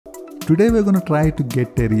Today we're going to try to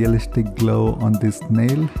get a realistic glow on this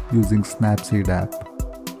snail using Snapseed app.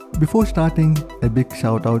 Before starting, a big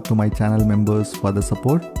shout out to my channel members for the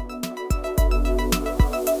support.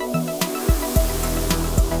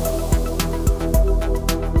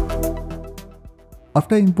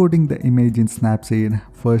 After importing the image in Snapseed,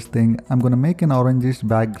 first thing I'm going to make an orangish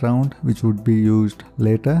background which would be used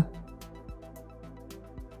later.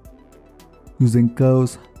 Using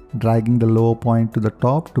curves, dragging the lower point to the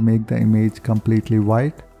top to make the image completely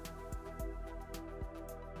white.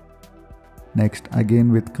 Next,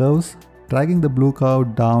 again with curves, dragging the blue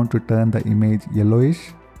curve down to turn the image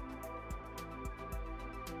yellowish.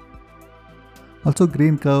 Also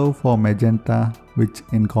green curve for magenta, which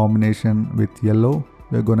in combination with yellow,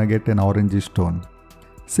 we're gonna get an orangish tone.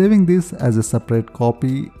 Saving this as a separate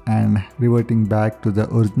copy and reverting back to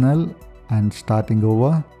the original and starting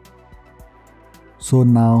over. So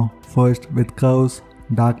now, first with curves,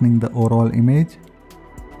 darkening the overall image.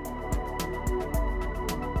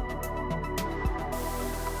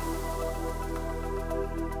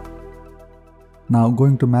 Now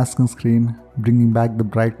going to masking screen, bringing back the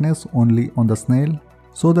brightness only on the snail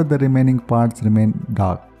so that the remaining parts remain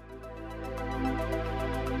dark.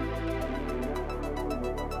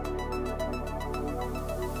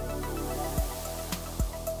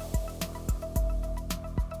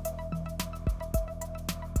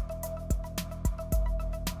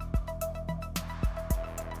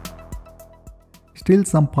 Still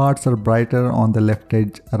some parts are brighter on the left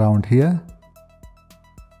edge around here.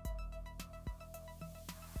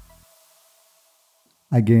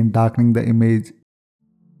 Again darkening the image.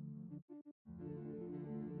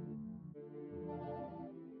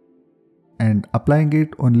 And applying it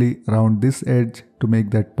only around this edge to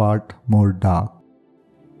make that part more dark.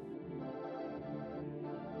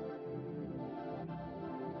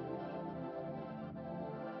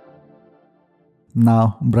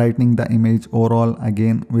 Now brightening the image overall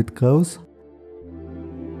again with curves.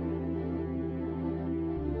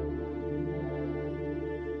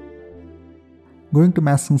 Going to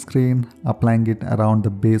masking screen, applying it around the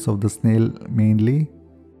base of the snail mainly.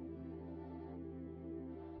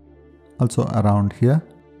 Also around here.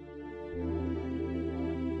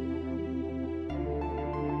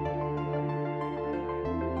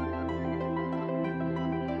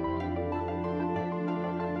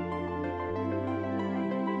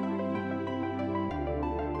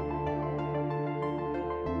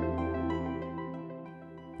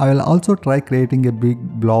 I will also try creating a big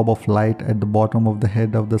blob of light at the bottom of the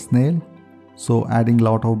head of the snail, so adding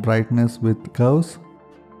lot of brightness with curves.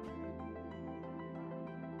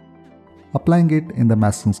 Applying it in the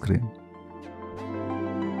masking screen.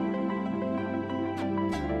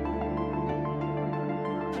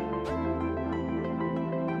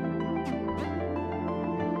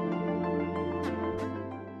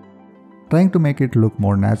 Trying to make it look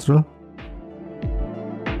more natural.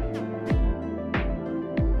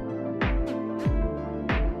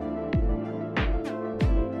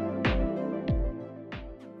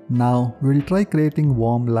 Now we'll try creating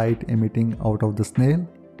warm light emitting out of the snail.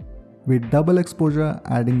 With double exposure,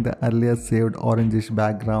 adding the earlier saved orangish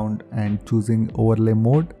background and choosing overlay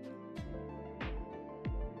mode.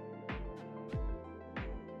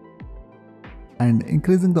 And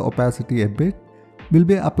increasing the opacity a bit, we'll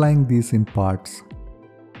be applying these in parts.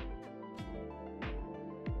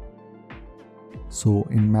 So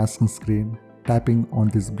in masking screen, tapping on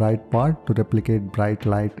this bright part to replicate bright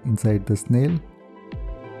light inside the snail.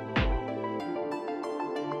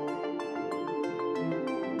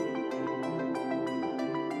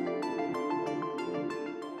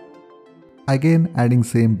 Again adding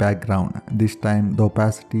same background, this time the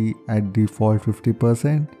opacity at default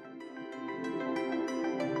 50%.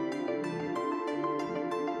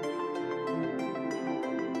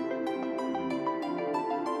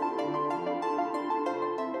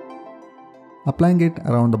 Applying it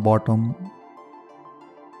around the bottom,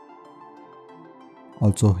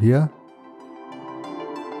 also here.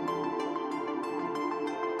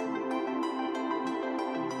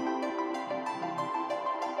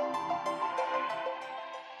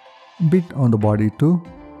 Bit on the body too.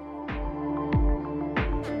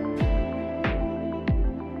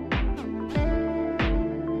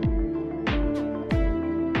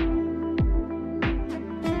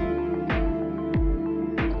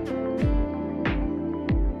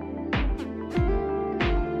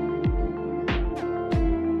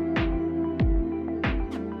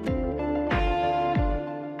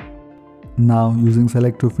 Now using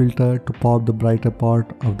selective filter to pop the brighter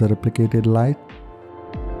part of the replicated light.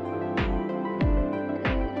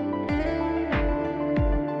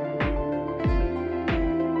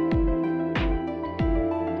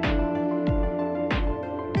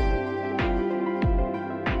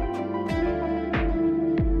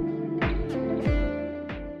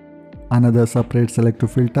 Another separate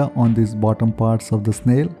selective filter on these bottom parts of the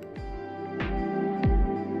snail.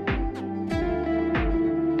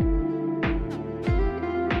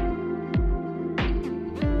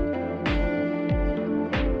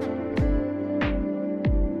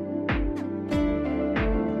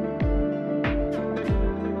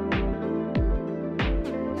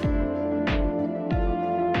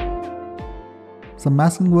 Some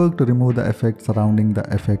masking work to remove the effect surrounding the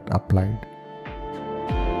effect applied.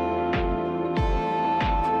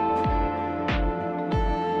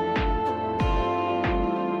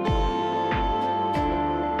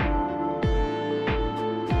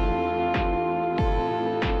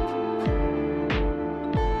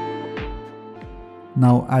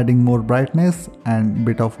 Now adding more brightness and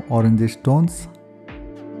bit of orangish tones.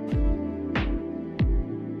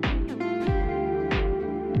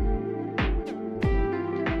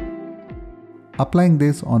 Applying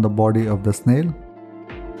this on the body of the snail.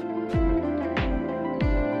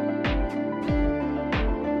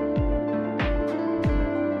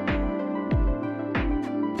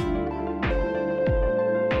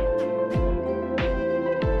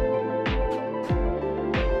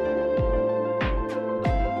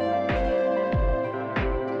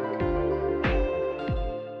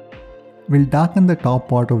 We'll darken the top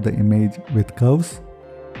part of the image with curves.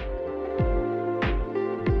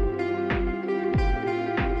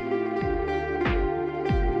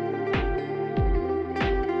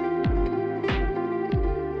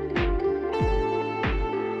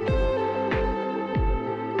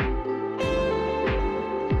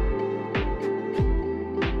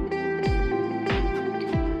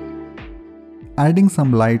 Adding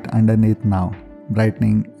some light underneath now,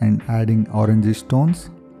 brightening and adding orangish tones.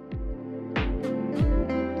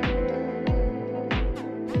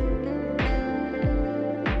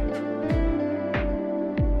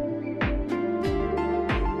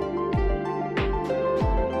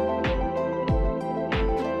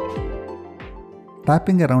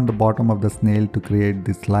 Tapping around the bottom of the snail to create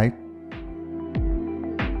this light.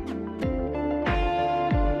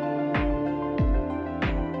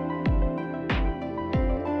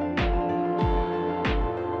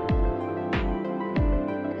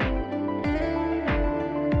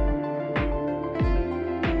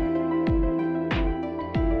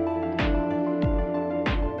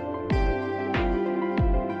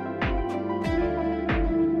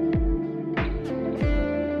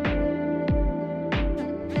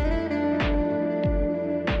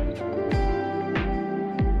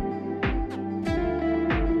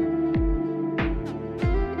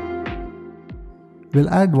 We'll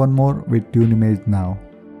add one more with tune image now.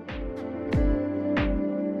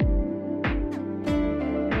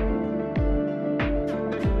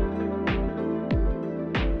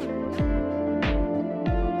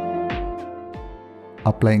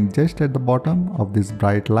 Applying just at the bottom of this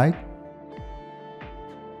bright light.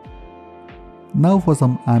 Now for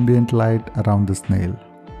some ambient light around the snail.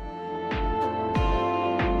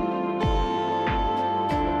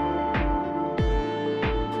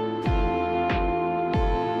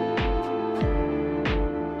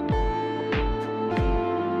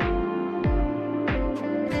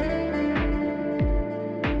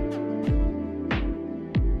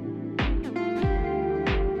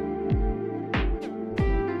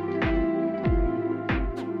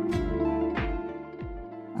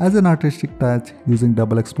 As an artistic touch, using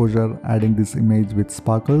double exposure, adding this image with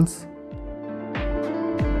sparkles.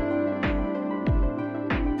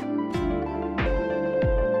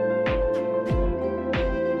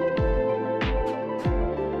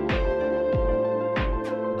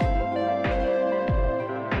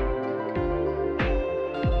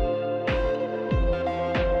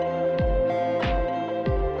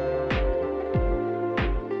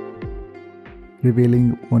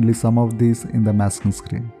 Revealing only some of these in the masking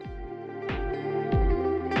screen.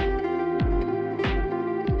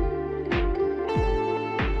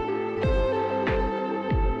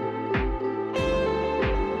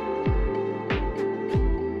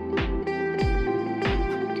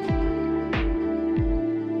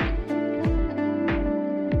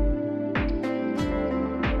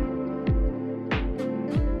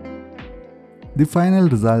 The final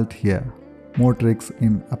result here. More tricks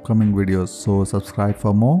in upcoming videos, so subscribe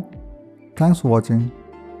for more. Thanks for watching.